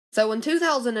So in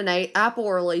 2008,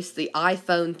 Apple released the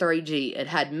iPhone 3G. It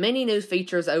had many new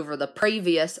features over the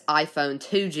previous iPhone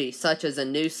 2G, such as a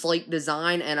new sleek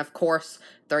design and, of course,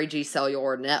 3G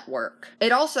cellular network.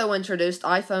 It also introduced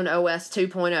iPhone OS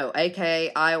 2.0,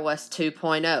 aka iOS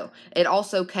 2.0. It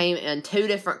also came in two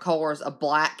different colors, a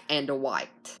black and a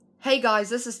white. Hey guys,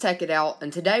 this is Tech It Out,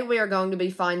 and today we are going to be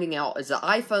finding out, is the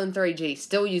iPhone 3G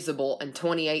still usable in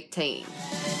 2018?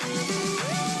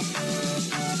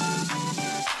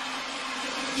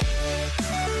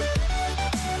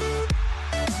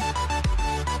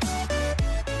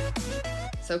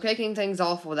 So kicking things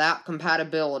off with app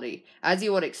compatibility. As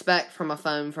you would expect from a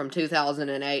phone from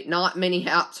 2008, not many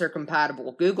apps are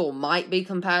compatible. Google might be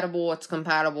compatible. It's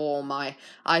compatible on my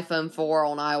iPhone 4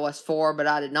 on iOS 4, but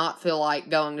I did not feel like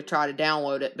going to try to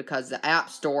download it because the App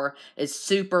Store is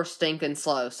super stinking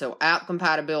slow. So app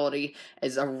compatibility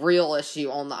is a real issue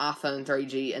on the iPhone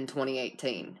 3G in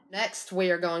 2018. Next,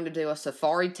 we are going to do a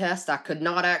Safari test. I could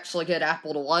not actually get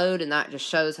Apple to load, and that just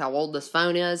shows how old this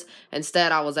phone is.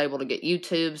 Instead, I was able to get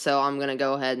YouTube. So I'm going to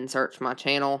go ahead and search my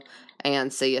channel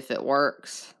and see if it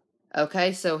works.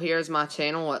 Okay, so here's my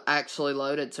channel. It actually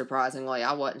loaded, surprisingly.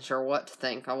 I wasn't sure what to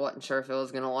think. I wasn't sure if it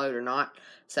was going to load or not.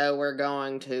 So we're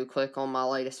going to click on my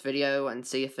latest video and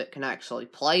see if it can actually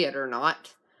play it or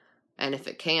not. And if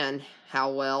it can,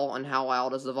 how well and how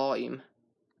loud is the volume.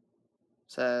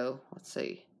 So, let's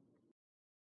see.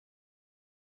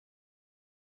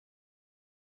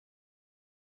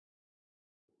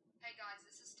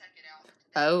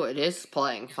 Oh, it is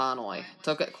playing, finally.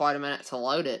 Took it quite a minute to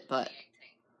load it, but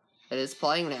it is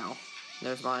playing now.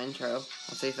 There's my intro.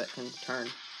 Let's see if it can turn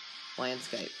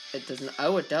landscape. It doesn't.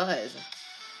 Oh, it does.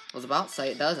 I was about to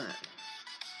say it doesn't.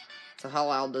 So how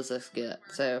loud does this get?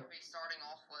 So,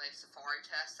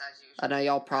 I know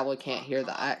y'all probably can't hear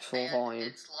the actual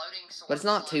volume, but it's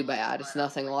not too bad. It's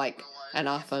nothing like an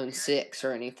iPhone 6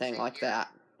 or anything like that,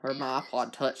 or my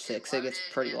iPod Touch 6. It gets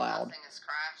pretty loud.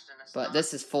 But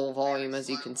this is full volume, as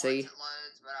you can see.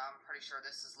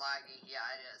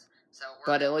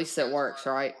 But at least it works,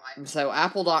 right? So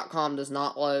Apple.com does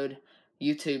not load.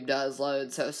 YouTube does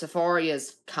load. So Safari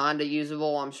is kind of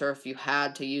usable. I'm sure if you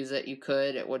had to use it, you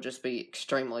could. It would just be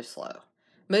extremely slow.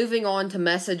 Moving on to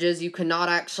messages, you cannot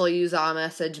actually use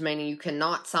iMessage, meaning you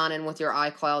cannot sign in with your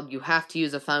iCloud. You have to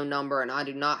use a phone number, and I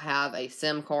do not have a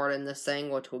SIM card in this thing,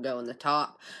 which will go in the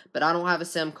top. But I don't have a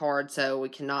SIM card, so we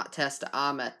cannot test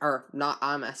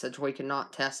iMessage. We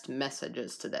cannot test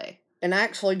messages today. And I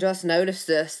actually just noticed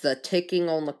this, the ticking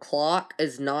on the clock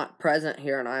is not present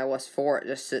here in iOS 4, it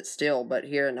just sits still. But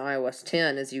here in iOS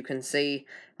 10, as you can see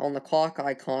on the clock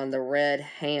icon, the red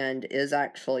hand is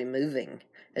actually moving.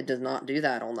 It does not do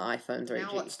that on the iPhone 3G.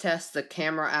 Now let's test the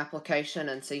camera application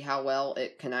and see how well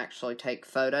it can actually take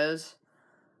photos.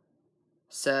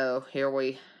 So here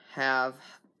we have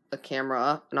the camera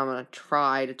up, and I'm going to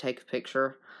try to take a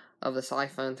picture of this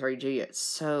iPhone 3G. It's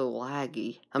so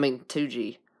laggy. I mean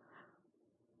 2G.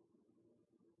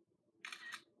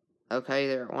 Okay,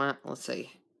 there it went. Let's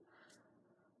see.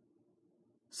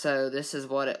 So this is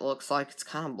what it looks like. It's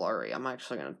kind of blurry. I'm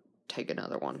actually going to take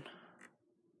another one.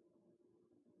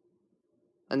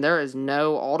 And there is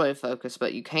no autofocus,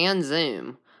 but you can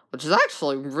zoom, which is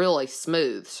actually really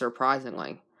smooth,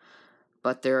 surprisingly.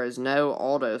 But there is no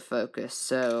autofocus,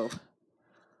 so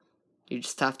you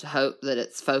just have to hope that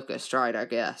it's focused right, I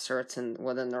guess, or it's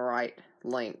within the right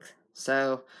length.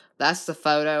 So that's the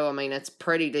photo. I mean, it's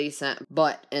pretty decent,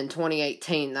 but in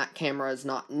 2018, that camera is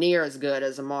not near as good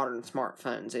as a modern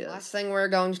smartphone's is. Last thing we're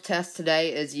going to test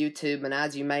today is YouTube, and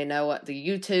as you may know, the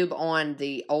YouTube on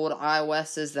the old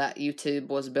iOS's that YouTube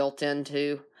was built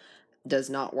into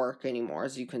does not work anymore,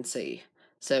 as you can see.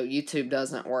 So YouTube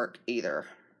doesn't work either.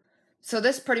 So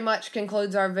this pretty much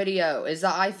concludes our video. Is the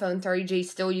iPhone 3G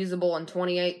still usable in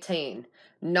 2018?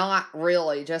 Not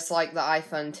really, just like the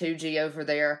iPhone 2G over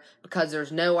there, because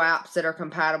there's no apps that are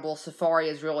compatible. Safari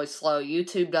is really slow.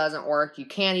 YouTube doesn't work. You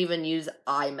can't even use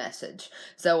iMessage.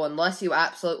 So unless you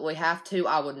absolutely have to,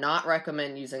 I would not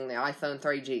recommend using the iPhone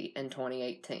 3G in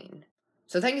 2018.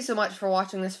 So thank you so much for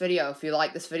watching this video. If you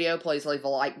like this video, please leave a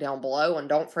like down below, and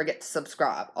don't forget to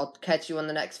subscribe. I'll catch you in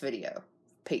the next video.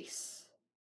 Peace.